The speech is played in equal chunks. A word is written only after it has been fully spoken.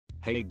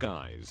Hey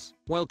guys,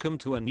 welcome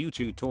to a new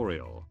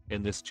tutorial.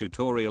 In this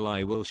tutorial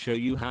I will show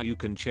you how you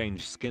can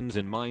change skins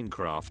in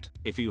Minecraft.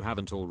 If you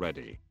haven't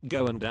already,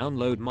 go and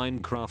download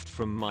Minecraft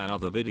from my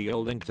other video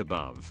linked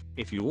above.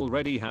 If you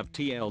already have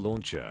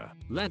tlLauncher,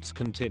 let's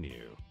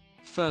continue.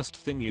 First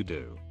thing you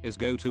do is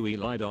go to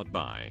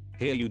Ely.by.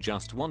 Here you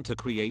just want to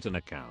create an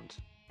account.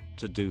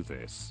 To do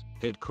this,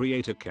 hit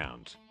create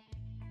account.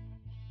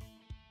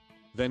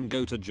 Then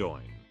go to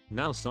join.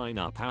 Now sign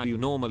up how you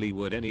normally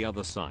would any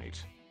other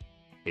site.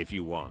 If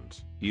you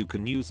want, you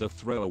can use a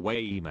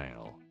throwaway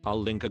email.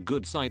 I'll link a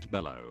good site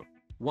below.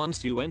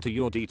 Once you enter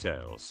your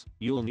details,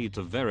 you'll need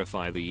to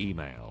verify the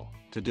email.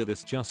 To do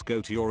this, just go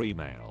to your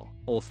email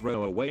or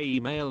throwaway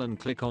email and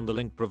click on the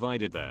link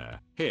provided there.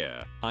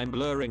 Here, I'm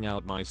blurring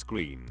out my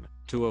screen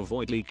to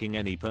avoid leaking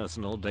any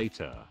personal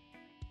data.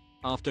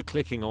 After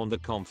clicking on the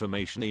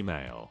confirmation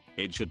email,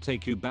 it should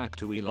take you back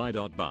to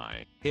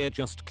Ely.by. Here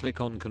just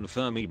click on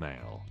confirm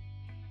email.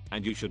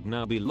 And you should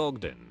now be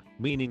logged in,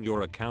 meaning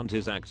your account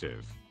is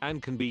active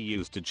and can be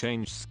used to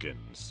change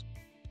skins.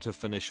 To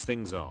finish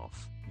things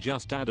off,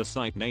 just add a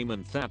site name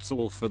and that's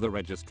all for the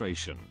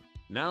registration.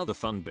 Now the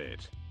fun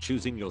bit,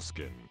 choosing your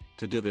skin.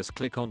 To do this,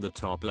 click on the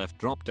top left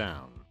drop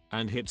down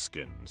and hit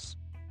skins.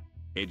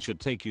 It should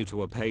take you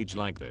to a page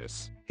like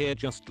this. Here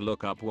just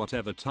look up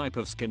whatever type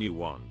of skin you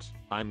want.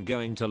 I'm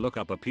going to look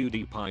up a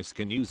PewDiePie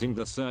skin using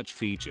the search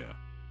feature.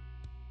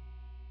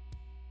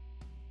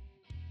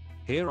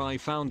 Here I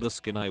found the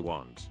skin I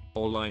want.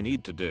 All I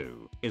need to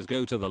do is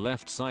go to the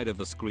left side of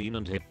the screen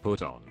and hit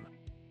put on.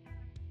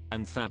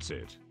 And that's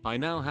it. I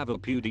now have a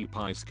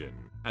PewDiePie skin.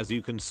 As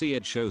you can see,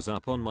 it shows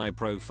up on my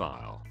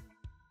profile.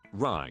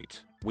 Right,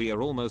 we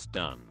are almost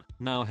done.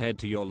 Now head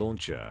to your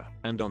launcher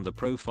and on the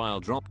profile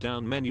drop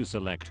down menu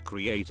select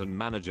create and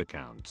manage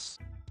accounts.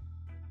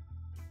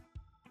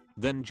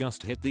 Then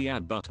just hit the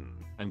add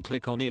button and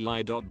click on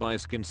Ely.by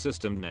skin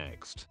system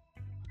next.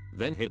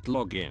 Then hit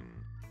login.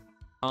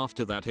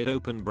 After that, hit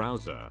open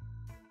browser.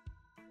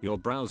 Your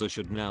browser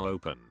should now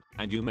open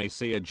and you may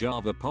see a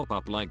Java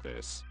pop-up like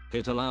this.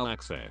 Hit allow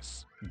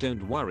access.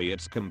 Don't worry,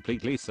 it's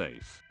completely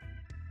safe.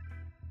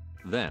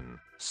 Then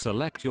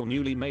select your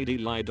newly made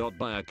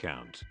Ely.by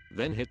account.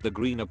 Then hit the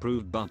green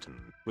approved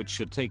button, which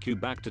should take you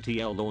back to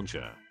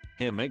tlLauncher.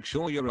 Here make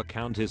sure your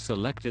account is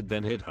selected,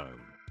 then hit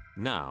home.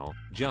 Now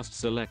just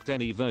select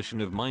any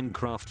version of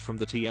Minecraft from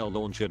the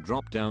tlLauncher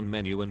drop down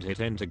menu and hit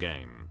enter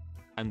game.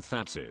 And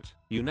that's it.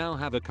 You now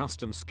have a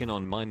custom skin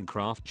on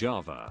Minecraft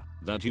Java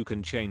that you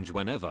can change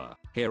whenever.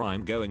 Here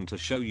I'm going to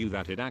show you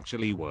that it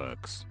actually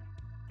works.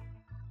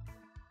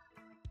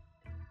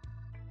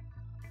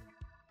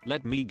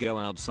 Let me go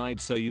outside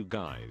so you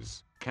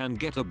guys can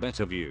get a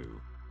better view.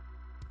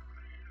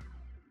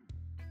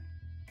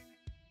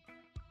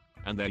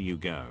 And there you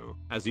go.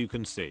 As you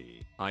can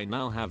see, I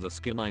now have the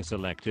skin I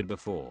selected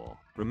before.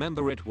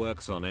 Remember, it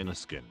works on any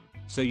skin,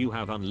 so you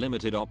have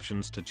unlimited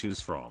options to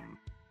choose from.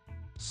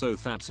 So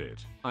that's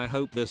it. I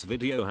hope this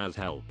video has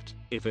helped.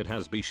 If it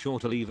has, be sure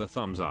to leave a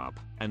thumbs up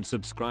and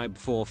subscribe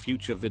for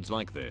future vids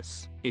like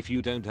this. If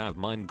you don't have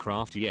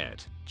Minecraft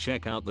yet,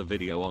 check out the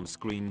video on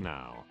screen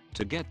now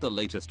to get the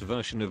latest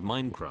version of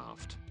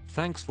Minecraft.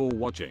 Thanks for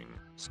watching.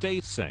 Stay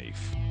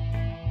safe.